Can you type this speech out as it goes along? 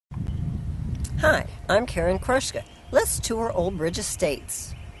Hi, I'm Karen Kruschka. Let's tour Old Bridge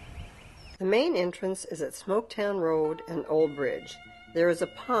Estates. The main entrance is at Smoketown Road and Old Bridge. There is a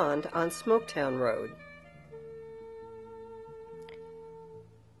pond on Smoketown Road,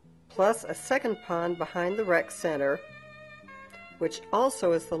 plus a second pond behind the rec center, which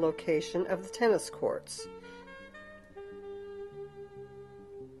also is the location of the tennis courts.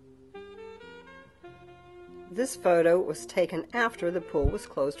 This photo was taken after the pool was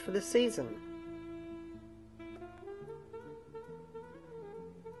closed for the season.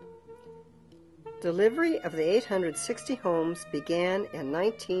 Delivery of the 860 homes began in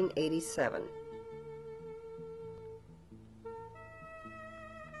 1987.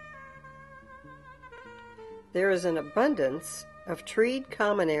 There is an abundance of treed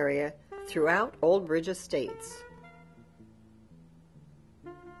common area throughout Old Bridge Estates.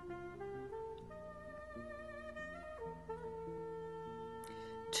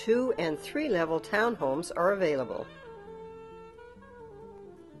 Two- and three-level townhomes are available.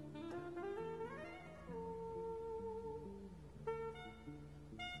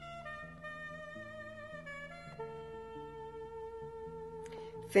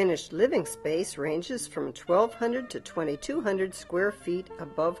 Finished living space ranges from 1,200 to 2,200 square feet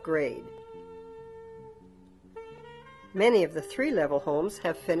above grade. Many of the three-level homes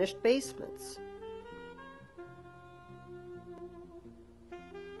have finished basements.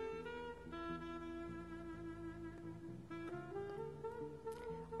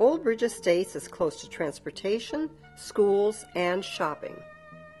 Old Bridge Estates is close to transportation, schools, and shopping.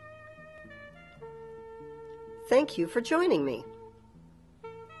 Thank you for joining me.